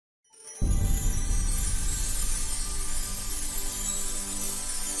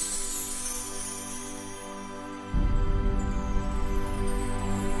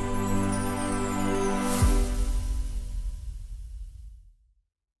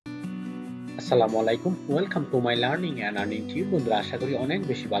আসসালামু আলাইকুম। Welcome to my learning and earning tube. বন্ধুরা আশা করি অনেক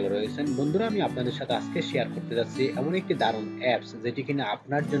বেশি ভালো রয়েছেন। বন্ধুরা আমি আপনাদের সাথে আজকে শেয়ার করতে যাচ্ছি এমন একটি দারুণ অ্যাপস যেটি কিনা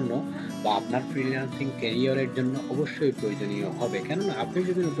আপনার জন্য বা আপনার ফ্রিল্যান্সিং ক্যারিয়ারের জন্য অবশ্যই প্রয়োজনীয় হবে। কেননা আপনি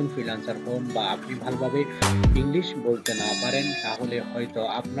যদি নতুন ফ্রিল্যান্সার হন বা আপনি ভালোভাবে ইংলিশ বলতে না পারেন তাহলে হয়তো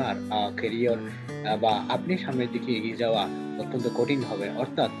আপনার ক্যারিয়ার বা আপনি সামনের দিকে এগিয়ে যাওয়া অত্যন্ত কঠিন হবে।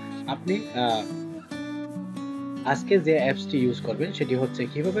 অর্থাৎ আপনি আজকে যে অ্যাপসটি ইউজ করবেন সেটি হচ্ছে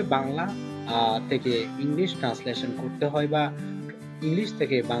কিভাবে বাংলা থেকে ইংলিশ ট্রান্সলেশন করতে হয় বা ইংলিশ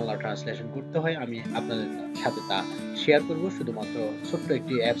থেকে বাংলা ট্রান্সলেশন করতে হয়। আমি আপনাদের সাথে তা শেয়ার করব শুধুমাত্র ছোট্ট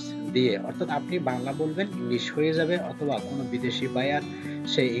একটি অ্যাপস দিয়ে। অর্থাৎ আপনি বাংলা বলবেন, ইংলিশ হয়ে যাবে অথবা কোনো বিদেশি বায়ার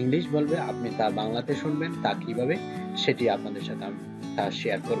সে ইংলিশ বলবে, আপনি তা বাংলাতে শুনবেন। তা কিভাবে সেটি আপনাদের সাথে আমি তা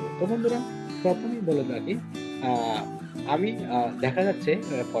শেয়ার করব। তো বন্ধুরা প্রথমেই বলে রাখি আ আমি দেখা যাচ্ছে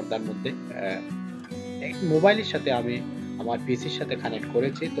পর্দার মধ্যে এই মোবাইলের সাথে আমি আমার পিসির সাথে কানেক্ট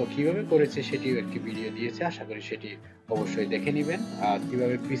করেছি। তো কিভাবে করেছি সেটিও একটি ভিডিও দিয়েছি। আশা করি সেটি অবশ্যই দেখে নিবেন।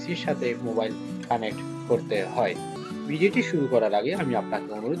 কিভাবে পিসির সাথে মোবাইল কানেক্ট করতে হয়। ভিডিওটি শুরু করার আগে আমি আপনাকে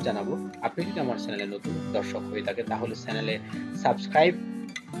অনুরোধ জানাবো, আপনি যদি আমার চ্যানেলে নতুন দর্শক হয়ে থাকেন তাহলে চ্যানেলে সাবস্ক্রাইব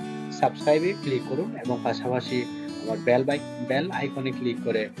সাবস্ক্রাইবে ক্লিক করুন এবং পাশাপাশি আমার বেল আইকনে ক্লিক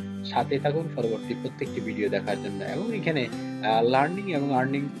করে সাথে থাকুন পরবর্তী প্রত্যেকটি ভিডিও দেখার জন্য। এবং এখানে লার্নিং এবং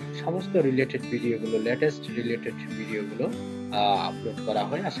আর্নিং সমস্ত রিলেটেড ভিডিওগুলো, লেটেস্ট রিলেটেড ভিডিওগুলো আপলোড করা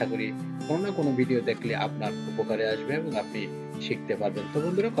হয়। আশা করি কোনো না কোনো ভিডিও দেখলে আপনার উপকারে আসবে এবং আপনি শিখতে পারবেন। তো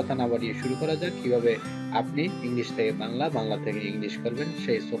বন্ধুরা কথা না বাড়িয়ে শুরু করা যাক। কিভাবে আপনি ইংলিশ থেকে বাংলা, বাংলা থেকে ইংলিশ করবেন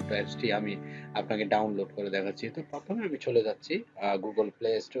সেই ছোট্ট অ্যাপসটি আমি আপনাকে ডাউনলোড করে দেখাচ্ছি। তো প্রথমে আমি চলে যাচ্ছি গুগল প্লে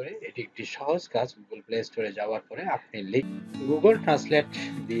স্টোরে। এটি একটি সহজ কাজ। গুগল প্লে স্টোরে যাওয়ার পরে আপনি গুগল ট্রান্সলেট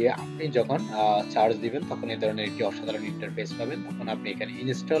দিয়ে আপনি যখন সার্চ দিবেন তখন এই ধরনের একটি অসাধারণ ইন্টারফেস পাবেন। তখন আপনি এখানে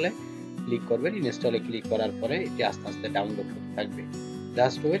ইনস্টলে ক্লিক করবেন। ইনস্টলে ক্লিক করার পরে এটি আস্তে আস্তে ডাউনলোড হতে থাকবে।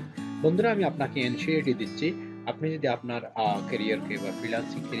 Just wait. বন্ধুরা আমি আপনাকে এনসিওরিটি দিচ্ছি, আপনি যদি আপনার ক্যারিয়ারকে বা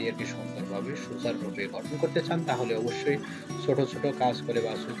ফ্রিল্যান্সিং ক্যারিয়ারকে সুন্দরভাবে সুচারুরূপে গঠন করতে চান তাহলে অবশ্যই ছোট ছোট কাজ করে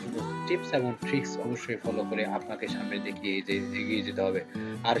বা ছোট ছোট টিপস এবং ট্রিক্স অবশ্যই ফলো করে আপনাকে সামনে এগিয়ে যেতে হবে।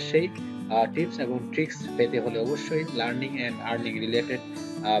 আর সেই টিপস এবং ট্রিক্স পেতে হলে অবশ্যই লার্নিং অ্যান্ড আর্নিং রিলেটেড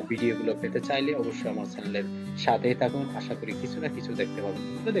ভিডিওগুলো পেতে চাইলে অবশ্যই আমার চ্যানেলের সাথেই থাকুন। আশা করি কিছু না কিছু দেখতে পাবেন।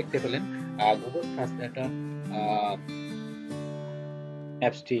 তো দেখতে পেলেন গুগল ট্রান্সলেটর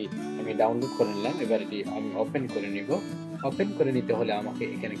অ্যাপসটি আমি ডাউনলোড করে নিলাম। এবার এটি আমি ওপেন করে নিব। ওপেন করে নিতে হলে আমাকে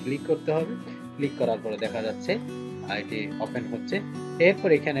এখানে ক্লিক করতে হবে। ক্লিক করার পরে দেখা যাচ্ছে এটি ওপেন হচ্ছে। এরপর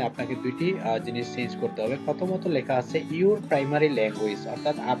এখানে আপনাকে ২ টি জিনিস চেঞ্জ করতে হবে। প্রথমত লেখা আছে ইউর প্রাইমারি ল্যাঙ্গুয়েজ,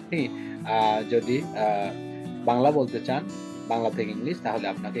 অর্থাৎ আপনি যদি বাংলা বলতে চান, বাংলা থেকে ইংলিশ, তাহলে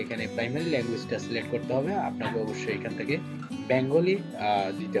আপনাকে এখানে প্রাইমারি ল্যাঙ্গুয়েজটা সিলেক্ট করতে হবে। আপনাকে অবশ্যই এখান থেকে বেঙ্গলি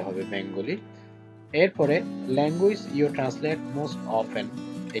দিতে হবে, বেঙ্গলি। এরপরে language you translate most often,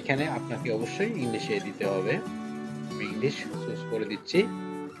 এখানে আপনাকে অবশ্যই ইংলিশে দিতে হবে। আমি ইংলিশ চুজ করে দিচ্ছি।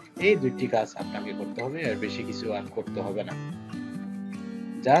 এই ২ টি কাজ আপনাকে করতে হবে, এর বেশি কিছু আর করতে হবে না।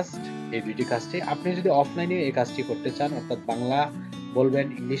 জাস্ট এই ২ টি কাজটি আপনি যদি অফলাইনে এই কাজটি করতে চান, অর্থাৎ বাংলা বলবেন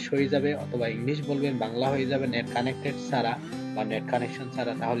ইংলিশ হয়ে যাবে অথবা ইংলিশ বলবেন বাংলা হয়ে যাবে নেট কানেক্টেড ছাড়া বা নেট কানেকশন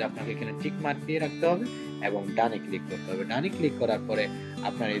ছাড়া, তাহলে আপনাকে এখানে টিক মার্ক দিয়ে রাখতে হবে এবং ডানে ক্লিক করতে হবে। ডানে ক্লিক করার পরে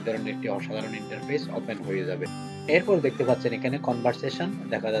আপনার এই ধরনের একটি অসাধারণ ইন্টারফেস ওপেন হয়ে যাবে। এরপর দেখতে পাচ্ছেন এখানে কনভারসেশন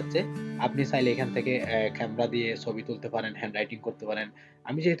দেখা যাচ্ছে। আপনি চাইলে এখান থেকে ক্যামেরা দিয়ে ছবি তুলতে পারেন, হ্যান্ড রাইটিং করতে পারেন।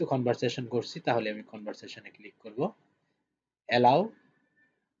 আমি যেহেতু কনভারসেশন করছি তাহলে আমি কনভারসেশনে ক্লিক করব। অ্যালাউ।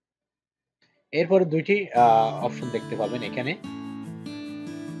 এরপরে ২ টি অপশন দেখতে পাবেন এখানে।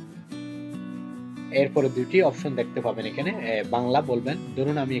 এরপরে ২ টি অপশন দেখতে পাবেন এখানে। বাংলা বলবেন।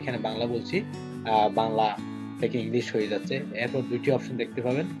 ধরুন আমি এখানে বাংলা বলছি। বাংলা থেকে ইংলিশ হয়ে যাচ্ছে। এরপর ২ টি অপশন দেখতে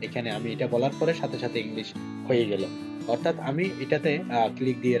পাবেন। এখানে আমি এটা বলার পরে সাথে সাথে ইংলিশ হয়ে গেল। অর্থাৎ আমি এটাতে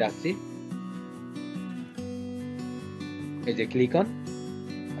ক্লিক দিয়ে রাখছি। এই যে ক্লিক অন।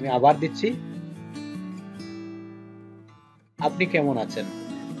 আমি আবার দিচ্ছি। আপনি কেমন আছেন?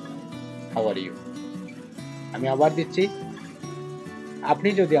 How are you? আমি আবার দিচ্ছি। আপনি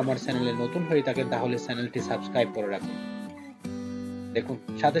যদি আমার চ্যানেলে নতুন হয়ে থাকেন তাহলে চ্যানেলটি সাবস্ক্রাইব করে রাখুন। দেখুন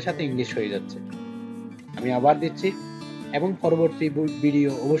সাথে সাথে ইংলিশ হয়ে যাচ্ছে। আমি আবার দিচ্ছি এবং পরবর্তী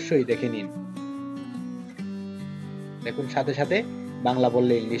ভিডিও অবশ্যই দেখে নিন। দেখুন সাথে সাথে বাংলা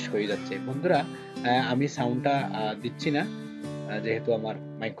বললে ইংলিশ হয়ে যাচ্ছে। বন্ধুরা আমি সাউন্ডটা দিচ্ছি না, যেহেতু আমার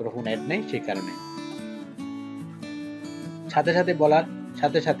মাইক্রোফোন অ্যাড নেই সেই কারণে। সাথে সাথে বলার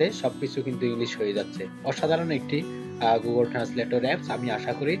সাথে সাথে সবকিছু কিন্তু ইংলিশ হয়ে যাচ্ছে। অসাধারণ একটি গুগল ট্রান্সলেটর অ্যাপস। আমি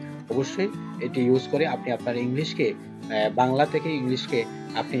আশা করি অবশ্যই এটি ইউজ করে আপনি আপনার ইংলিশকে বাংলা থেকে ইংলিশকে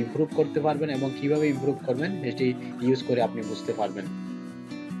আপনি ইমপ্রুভ করতে পারবেন এবং কিভাবে ইমপ্রুভ করবেন এটি ইউজ করে আপনি বুঝতে পারবেন।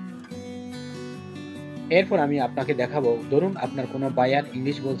 এরপর আমি আপনাকে দেখাবো, ধরুন আপনার কোনো বায়ার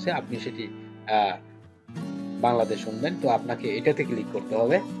ইংলিশ বলছে, আপনি সেটি বাংলাতে শুনবেন। তো আপনাকে এটাতে ক্লিক করতে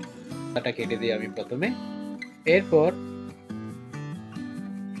হবে। এটা কেটে দিই আমি প্রথমে। এরপর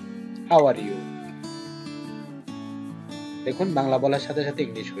হাউ আর ইউ, দেখুন বাংলা বলার সাথে সাথে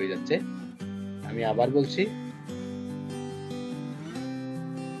ইংলিশ হয়ে যাচ্ছে। আমি আবার বলছি,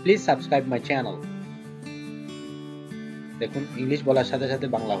 প্লিজ সাবস্ক্রাইব মাই চ্যানেল। দেখুন ইংলিশ বলার সাথে সাথে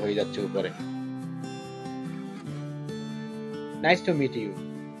বাংলা হয়ে যাচ্ছে উপরে। নাইস টু মিট ইউ,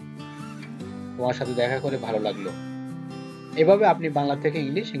 তোমার সাথে দেখা করে ভালো লাগলো। এভাবে আপনি বাংলা থেকে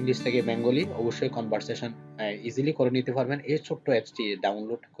ইংলিশ, ইংলিশ থেকে বেঙ্গলি অবশ্যই কনভারসেশন ইজিলি করে নিতে পারবেন এই ছোট্ট অ্যাপসটি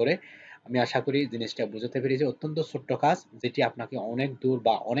ডাউনলোড করে। আমি আশা করি জিনিসটা বুঝাতে পেরেছি। অত্যন্ত ছোট্ট কাজ, যেটি আপনাকে অনেক দূর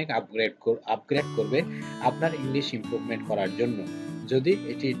বা অনেক আপগ্রেড করবে আপনার ইংলিশ ইমপ্রুভমেন্ট করার জন্য। যদি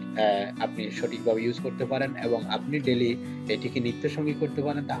এটি আপনি সঠিকভাবে ইউজ করতে পারেন এবং আপনি ডেইলি এটিকে নিত্যসঙ্গী করতে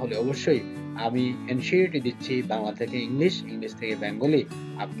পারেন, তাহলে অবশ্যই আমি এনশিওরিটি দিচ্ছি বাংলা থেকে ইংলিশ, ইংলিশ থেকে বেঙ্গলি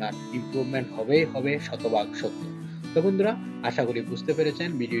আপনার ইমপ্রুভমেন্ট হবেই হবে, শতভাগ সত্য। তো বন্ধুরা, আশা করি বুঝতে পেরেছেন।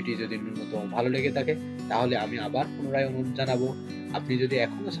 ভিডিওটি যদি ন্যূনতম ভালো লেগে থাকে তাহলে আমি আবার পুনরায় অনুরোধ জানাবো, আপনি যদি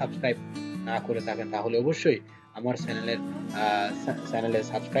এখনো সাবস্ক্রাইব না করে থাকেন তাহলে অবশ্যই আমার চ্যানেলে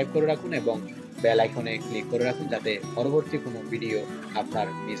সাবস্ক্রাইব করে রাখুন এবং বেল আইকনে ক্লিক করে রাখুন, যাতে পরবর্তী কোনো ভিডিও আপনার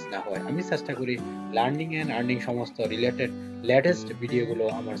মিস না হয়। আমি চেষ্টা করি লার্নিং এন্ড আর্নিং সমস্ত রিলেটেড লেটেস্ট ভিডিওগুলো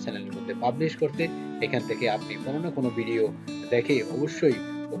আমার চ্যানেলের মধ্যে পাবলিশ করতে। এখান থেকে আপনি কোনো না কোনো ভিডিও দেখে অবশ্যই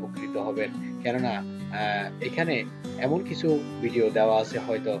উপকৃত হবেন, কেননা এখানে এমন কিছু ভিডিও দেওয়া আছে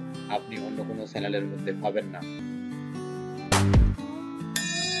হয়তো আপনি অন্য কোনো চ্যানেলের মধ্যে পাবেন না।